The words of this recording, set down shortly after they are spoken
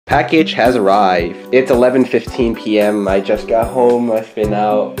Package has arrived. It's 11:15 p.m. I just got home. I've been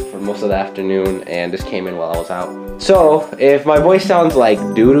out for most of the afternoon and this came in while I was out. So if my voice sounds like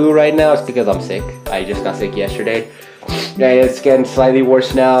doo-doo right now, it's because I'm sick. I just got sick yesterday. Yeah, it's getting slightly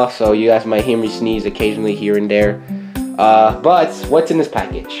worse now, so you guys might hear me sneeze occasionally here and there. But what's in this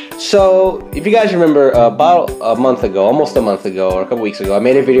package? So if you guys remember, about a month ago, almost a month ago or a couple weeks ago, I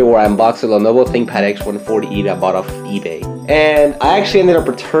made a video where I unboxed the Lenovo Thinkpad X140e that I bought off eBay. And I actually ended up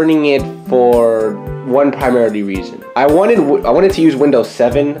returning it for one primary reason. I wanted to use Windows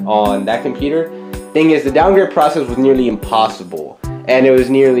 7 on that computer. Thing is, the downgrade process was nearly impossible. And it was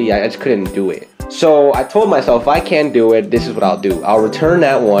nearly, I just couldn't do it. So I told myself, if I can't do it, this is what I'll do. I'll return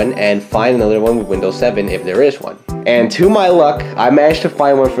that one and find another one with Windows 7 if there is one. And to my luck, I managed to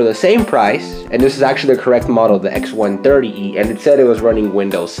find one for the same price, and this is actually the correct model, the X130e, and it said it was running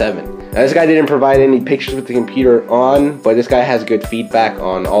Windows 7. Now, this guy didn't provide any pictures with the computer on, but this guy has good feedback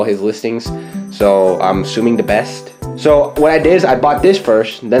on all his listings, so I'm assuming the best. So what I did is I bought this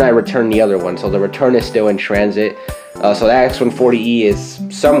first, then I returned the other one, so the return is still in transit. So that X140e is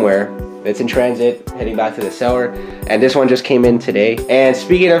somewhere. It's in transit, heading back to the seller, and this one just came in today. And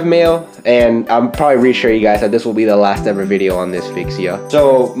speaking of mail, and I'm probably reassuring you guys that this will be the last ever video on this Vixia.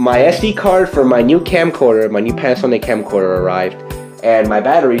 So my SD card for my new camcorder, my new Panasonic camcorder arrived, and my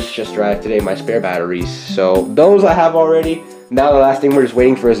batteries just arrived today, my spare batteries. So those I have already. Now the last thing we're just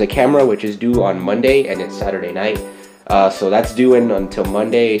waiting for is the camera, which is due on Monday, and it's Saturday night. So that's due in until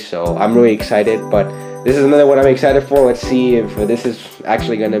Monday, so I'm really excited, but this is another one I'm excited for. Let's see if this is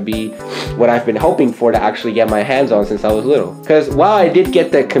actually going to be what I've been hoping for to actually get my hands on since I was little. Because while I did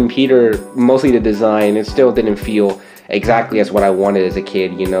get the computer, mostly the design, it still didn't feel exactly as what I wanted as a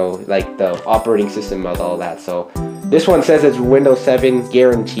kid, you know, like the operating system and all that. So this one says it's Windows 7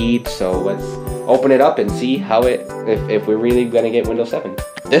 guaranteed, so let's open it up and see how if we're really going to get Windows 7.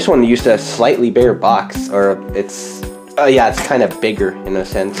 This one used a slightly bigger box, or yeah, it's kind of bigger in a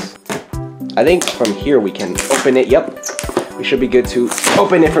sense. I think from here we can open it. Yep, we should be good to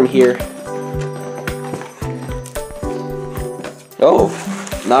open it from here. Oh,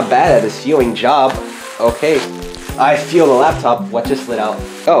 not bad at a sealing job. Okay, I feel the laptop. What just slid out?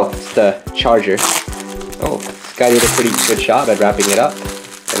 Oh, it's the charger. Oh, this guy did a pretty good job at wrapping it up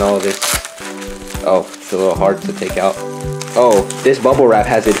and all of this. Oh, it's a little hard to take out. Oh, this bubble wrap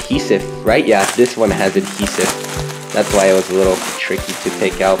has adhesive, right? Yeah, this one has adhesive. That's why it was a little tricky to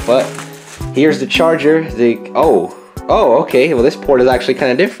take out, but here's the charger. Oh, okay. Well, this port is actually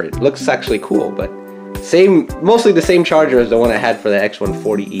kind of different. Looks actually cool, but mostly the same charger as the one I had for the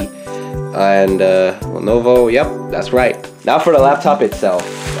X140e. And Lenovo, yep, that's right. Now for the laptop itself.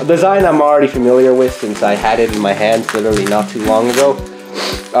 A design I'm already familiar with since I had it in my hands literally not too long ago.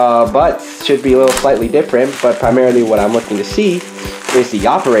 But should be a little slightly different, but primarily what I'm looking to see is the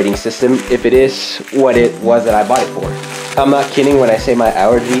operating system, if it is what it was that I bought it for. I'm not kidding when I say my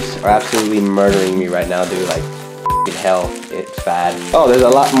allergies are absolutely murdering me right now, dude. Like, f***ing hell, it's bad. Oh, there's a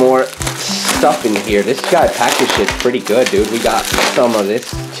lot more stuff in here. This guy packaged it pretty good, dude. We got some of this,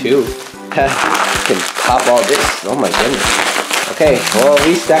 too. Can pop all this. Oh my goodness. Okay, well, at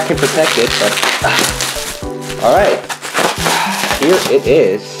least that can protect it, but... Alright. Here it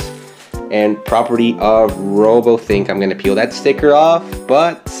is. And property of RoboThink. I'm gonna peel that sticker off,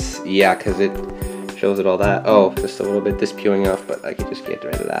 but yeah, because it shows it all that. Oh, just a little bit this peeling off, but I can just get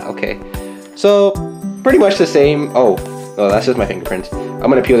rid of that. Okay, so pretty much the same. Oh, that's just my fingerprints. I'm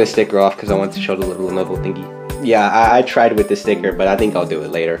gonna peel this sticker off because I want to show the little Lenovo thingy. Yeah, I tried with the sticker, but I think I'll do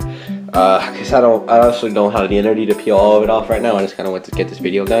it later. Because I actually don't have the energy to peel all of it off right now. I just kind of want to get this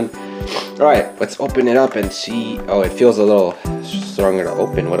video done. Alright, let's open it up and see. Oh, it feels a little stronger to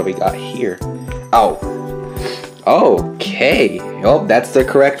open. What do we got here? Oh. Okay. Oh, that's the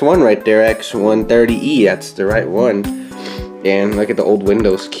correct one right there. X130e. That's the right one. And look at the old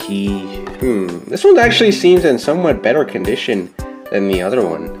Windows key. This one actually seems in somewhat better condition than the other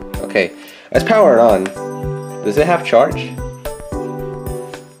one. Okay, let's power it on. Does it have charge?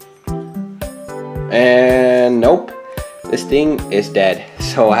 And nope. This thing is dead,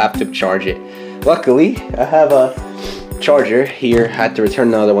 so I have to charge it. Luckily, I have a charger here. I had to return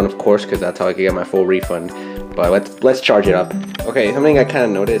another one, of course, because that's how I can get my full refund. But let's charge it up. Okay, something I kind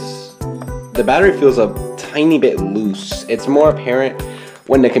of noticed. The battery feels a tiny bit loose. It's more apparent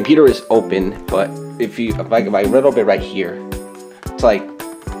when the computer is open, but if I little bit right here, it's like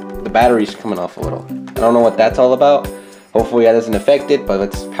the battery's coming off a little. I don't know what that's all about. Hopefully that doesn't affect it, but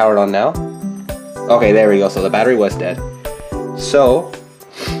let's power it on now. Okay, there we go. So the battery was dead. So,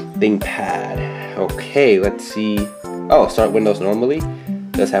 Thinkpad. Okay, let's see. Oh, start Windows normally.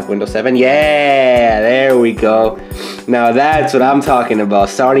 does have Windows 7. Yeah, there we go. Now that's what I'm talking about.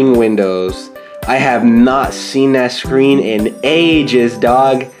 Starting Windows. I have not seen that screen in ages,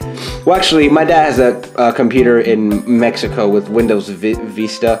 dog. Well, actually, my dad has a computer in Mexico with Windows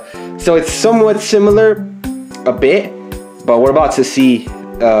Vista, so it's somewhat similar, a bit. But we're about to see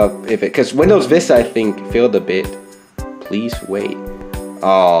if it, because Windows Vista I think failed a bit. Please wait.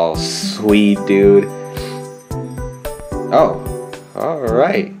 Oh, sweet dude. Oh, all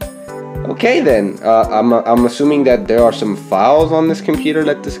right. Okay then. I'm assuming that there are some files on this computer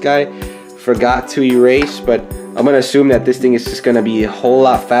that this guy forgot to erase, but I'm gonna assume that this thing is just gonna be a whole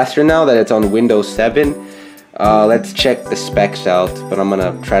lot faster now that it's on Windows 7. Let's check the specs out, but I'm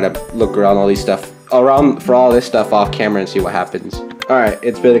gonna try to look around all this stuff off camera and see what happens. Alright,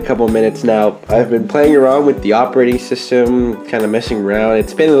 it's been a couple minutes now. I've been playing around with the operating system, kind of messing around.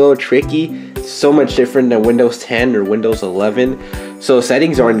 It's been a little tricky. It's so much different than Windows 10 or Windows 11. So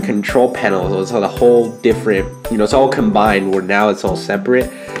settings are in control panel, so it's a whole different, it's all combined, where now it's all separate.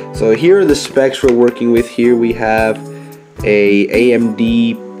 So here are the specs we're working with. Here we have a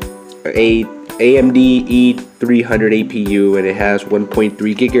AMD E300 APU, and it has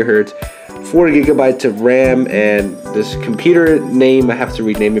 1.3 gigahertz, 4 gigabytes of RAM, and this computer name, I have to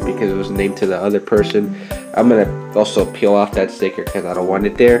rename it because it was named to the other person. I'm gonna also peel off that sticker because I don't want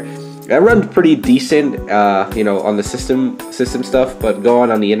it there. It runs pretty decent, on the system stuff, but going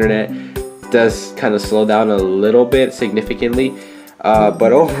on the internet does kind of slow down a little bit, significantly.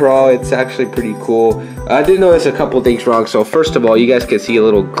 But overall, it's actually pretty cool. I did notice a couple things wrong. So first of all, you guys can see a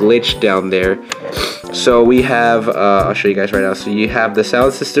little glitch down there. So we have, I'll show you guys right now. So you have the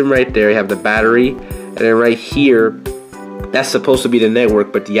sound system right there, you have the battery, and then right here, that's supposed to be the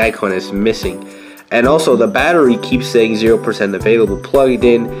network, but the icon is missing. And also the battery keeps saying 0% available, plugged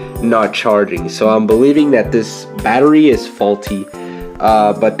in, not charging. So I'm believing that this battery is faulty.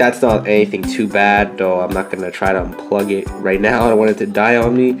 But that's not anything too bad, though I'm not going to try to unplug it right now. I don't want it to die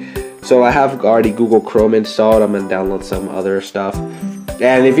on me. So I have already Google Chrome installed. I'm going to download some other stuff.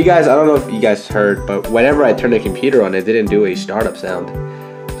 And if you guys, I don't know if you guys heard, but whenever I turned the computer on, it didn't do a startup sound.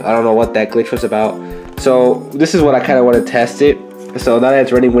 So I don't know what that glitch was about. So this is what I kind of want to test it. So now that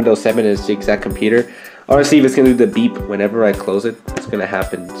it's running Windows 7 and it's the exact computer, I want to see if it's going to do the beep whenever I close it. It's going to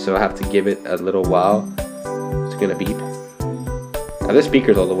happen. So I have to give it a little while. It's going to beep. Now this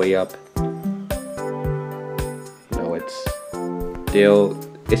speaker's all the way up.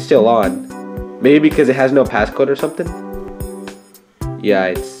 It's still on. Maybe because it has no passcode or something. Yeah,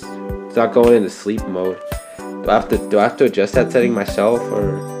 it's not going into sleep mode. Do I have to adjust that setting myself,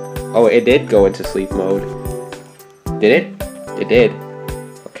 or? Oh, it did go into sleep mode. Did it? It did.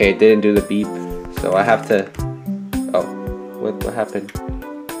 Okay, it didn't do the beep, so I have to. Oh, what happened?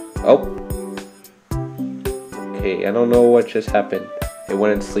 Oh. Okay, I don't know what just happened. It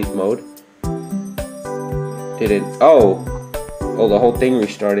went into sleep mode. Did it? Oh, the whole thing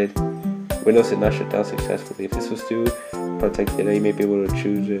restarted. Windows did not shut down successfully. If this was to protect data, you may be able to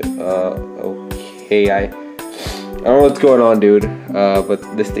choose it. Okay, I don't know what's going on, dude. But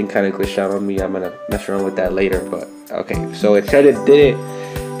this thing kind of glitched out on me. I'm gonna mess around with that later. But okay, so it said it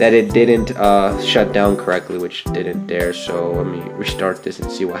didn't shut down correctly, which didn't there. So let me restart this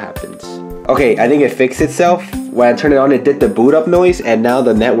and see what happens. Okay, I think it fixed itself. When I turned it on, it did the boot up noise, and now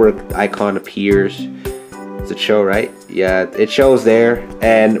the network icon appears. Does it show, right? Yeah, it shows there.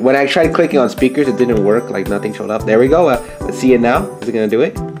 And when I tried clicking on speakers, it didn't work. Like nothing showed up. There we go. Let's see it now. Is it gonna do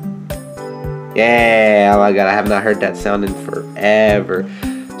it? Yeah. Oh my god, I have not heard that sound in forever.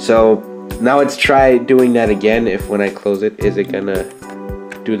 So now let's try doing that again. If when I close it, is it gonna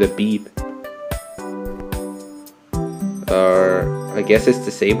do the beep? Or I guess it's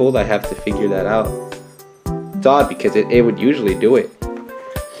disabled. I have to figure that out. It's odd because it would usually do it.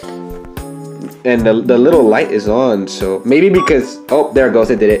 And the little light is on, so maybe because, oh, there it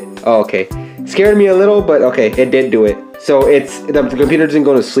goes, it did it. Oh, okay. Scared me a little, but okay, it did do it. So the computer doesn't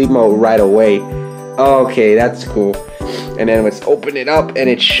go to sleep mode right away. Okay, that's cool. And then let's open it up, and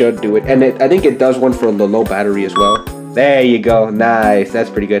it should do it. And I think it does one for the low battery as well. There you go, nice, that's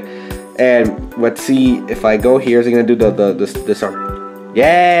pretty good. And let's see if I go here, is it gonna do the sound?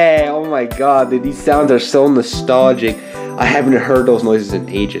 Yeah, oh my god, dude, these sounds are so nostalgic. I haven't heard those noises in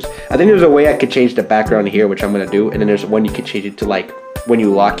ages. I think there's a way I could change the background here, which I'm gonna do, and then there's one you can change it to like when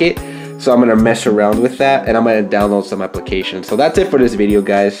you lock it. So I'm gonna mess around with that, and I'm gonna download some applications. So that's it for this video,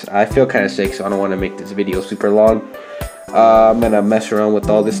 guys. I feel kind of sick, so I don't want to make this video super long. I'm gonna mess around with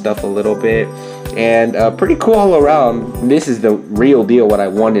all this stuff a little bit, and pretty cool all around. This is the real deal, what I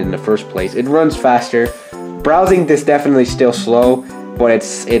wanted in the first place. It runs faster. Browsing is definitely still slow, but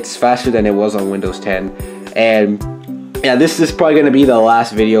it's faster than it was on Windows 10, and yeah, this is probably gonna be the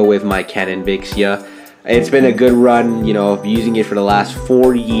last video with my Canon Vixia. It's been a good run, you know, using it for the last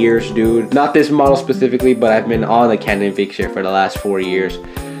 4 years, dude. Not this model specifically, but I've been on the Canon Vixia for the last 4 years.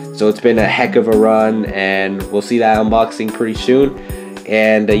 So it's been a heck of a run, and we'll see that unboxing pretty soon.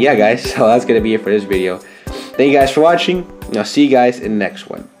 And yeah, guys, so that's gonna be it for this video. Thank you guys for watching, and I'll see you guys in the next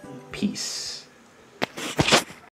one. Peace.